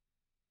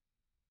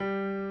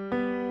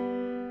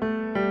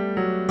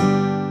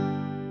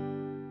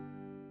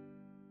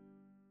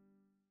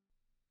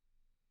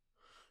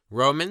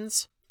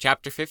Romans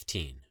chapter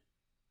 15.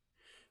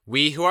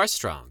 We who are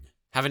strong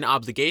have an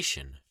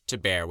obligation to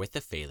bear with the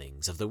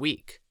failings of the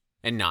weak,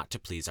 and not to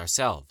please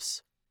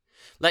ourselves.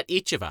 Let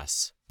each of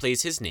us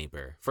please his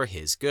neighbor for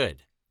his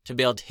good, to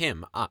build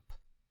him up.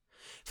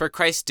 For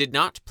Christ did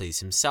not please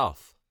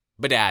himself,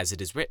 but as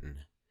it is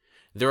written,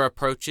 "The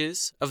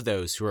reproaches of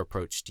those who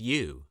reproached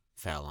you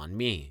fell on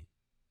me."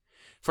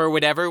 For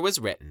whatever was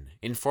written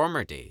in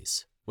former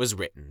days was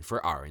written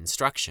for our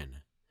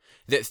instruction,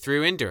 that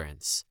through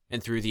endurance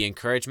and through the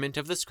encouragement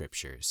of the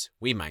Scriptures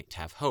we might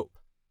have hope.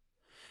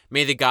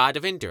 May the God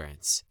of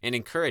endurance and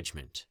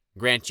encouragement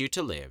grant you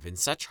to live in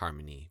such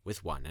harmony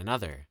with one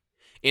another,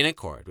 in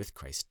accord with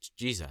Christ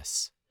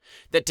Jesus,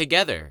 that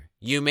together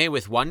you may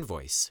with one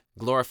voice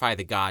glorify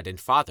the God and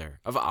Father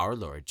of our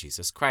Lord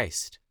Jesus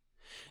Christ.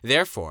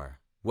 Therefore,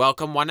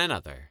 welcome one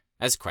another,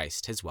 as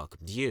Christ has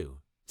welcomed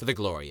you, for the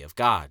glory of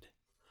God.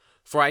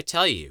 For I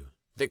tell you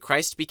that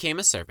Christ became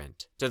a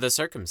servant to the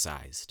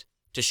circumcised,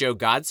 to show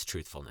God's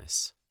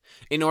truthfulness,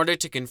 in order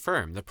to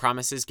confirm the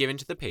promises given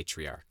to the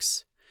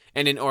patriarchs,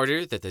 and in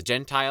order that the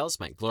Gentiles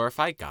might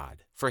glorify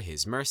God for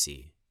his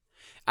mercy.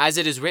 As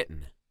it is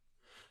written,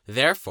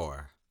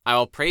 "Therefore I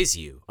will praise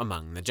you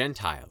among the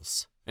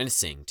Gentiles, and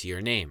sing to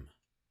your name."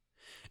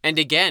 And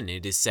again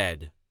it is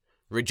said,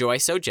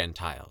 "Rejoice, O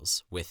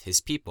Gentiles, with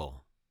his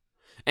people."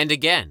 And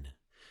again,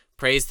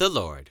 "Praise the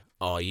Lord,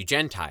 all you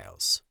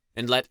Gentiles,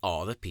 and let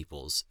all the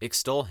peoples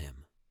extol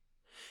him."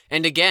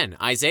 And again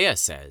Isaiah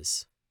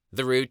says,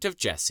 "The root of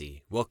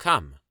Jesse will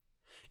come,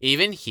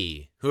 even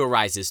he who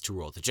arises to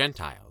rule the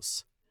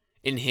Gentiles.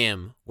 In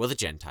him will the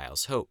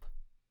Gentiles hope."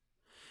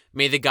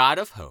 May the God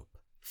of hope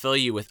fill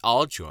you with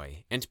all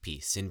joy and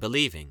peace in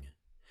believing,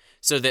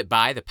 so that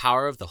by the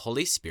power of the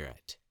Holy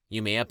Spirit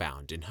you may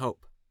abound in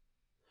hope.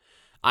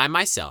 I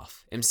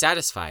myself am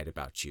satisfied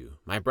about you,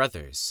 my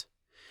brothers,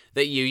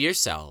 that you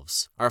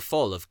yourselves are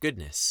full of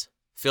goodness,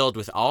 filled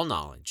with all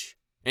knowledge,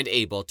 and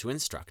able to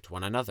instruct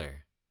one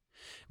another.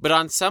 But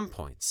on some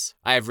points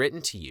I have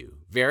written to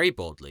you very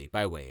boldly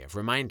by way of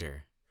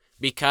reminder,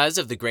 because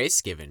of the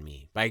grace given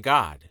me by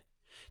God,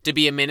 to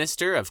be a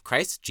minister of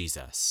Christ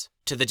Jesus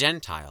to the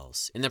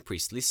Gentiles in the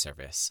priestly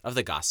service of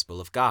the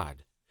gospel of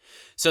God,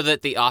 so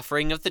that the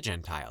offering of the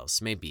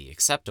Gentiles may be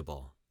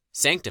acceptable,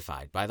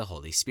 sanctified by the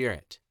Holy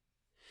Spirit.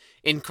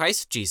 In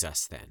Christ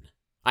Jesus, then,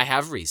 I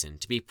have reason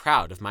to be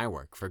proud of my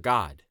work for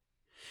God,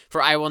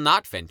 for I will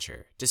not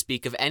venture to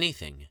speak of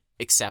anything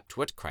except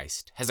what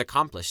Christ has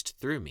accomplished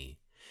through me,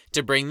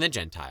 to bring the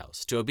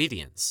Gentiles to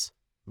obedience,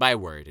 by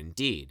word and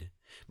deed,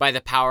 by the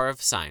power of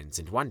signs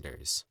and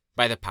wonders,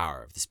 by the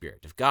power of the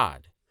Spirit of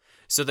God,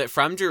 so that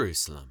from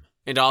Jerusalem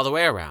and all the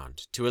way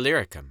around to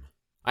Illyricum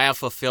I have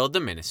fulfilled the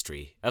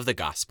ministry of the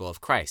gospel of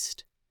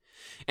Christ.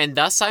 And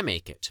thus I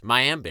make it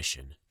my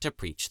ambition to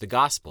preach the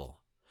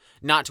gospel,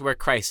 not where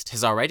Christ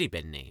has already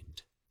been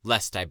named,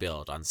 lest I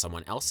build on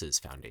someone else's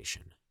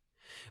foundation.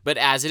 But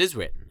as it is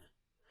written,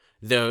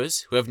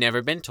 "Those who have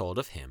never been told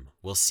of him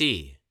will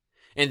see,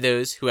 and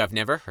those who have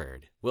never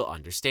heard will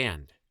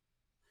understand."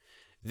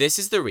 This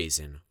is the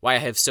reason why I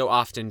have so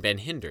often been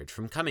hindered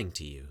from coming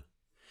to you.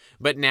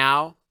 But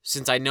now,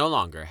 since I no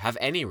longer have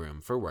any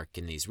room for work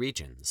in these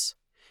regions,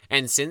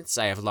 and since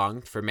I have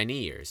longed for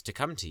many years to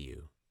come to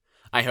you,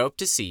 I hope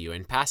to see you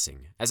in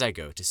passing as I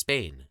go to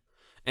Spain,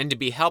 and to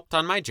be helped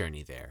on my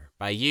journey there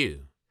by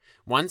you,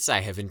 once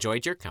I have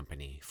enjoyed your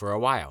company for a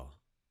while.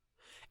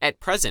 At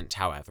present,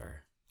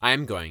 however, I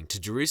am going to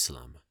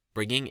Jerusalem,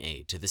 bringing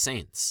aid to the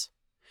saints.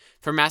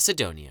 For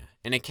Macedonia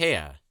and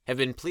Achaia have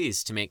been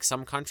pleased to make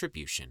some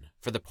contribution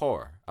for the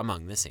poor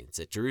among the saints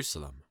at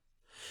Jerusalem.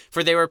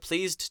 For they were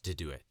pleased to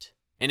do it,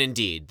 and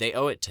indeed they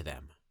owe it to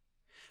them.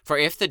 For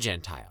if the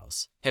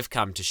Gentiles have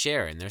come to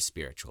share in their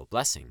spiritual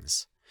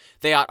blessings,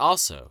 they ought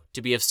also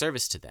to be of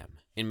service to them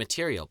in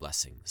material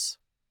blessings.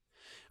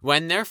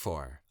 When,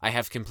 therefore, I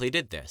have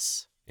completed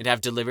this, and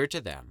have delivered to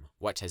them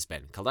what has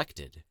been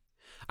collected,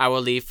 I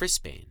will leave for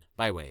Spain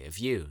by way of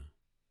you.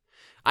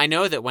 I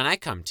know that when I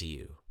come to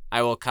you,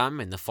 I will come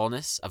in the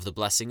fullness of the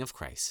blessing of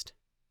Christ.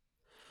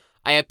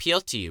 I appeal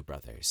to you,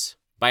 brothers,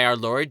 by our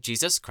Lord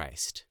Jesus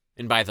Christ,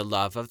 and by the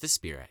love of the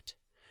Spirit,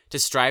 to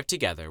strive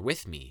together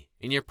with me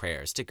in your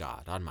prayers to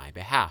God on my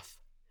behalf,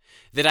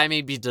 that I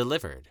may be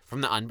delivered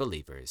from the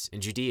unbelievers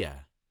in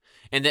Judea,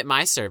 and that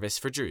my service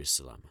for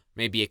Jerusalem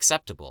may be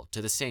acceptable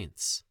to the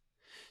saints,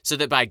 so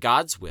that by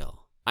God's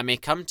will I may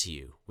come to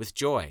you with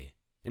joy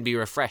and be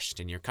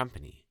refreshed in your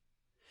company.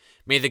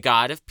 May the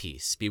God of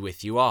peace be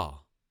with you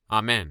all.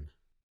 Amen.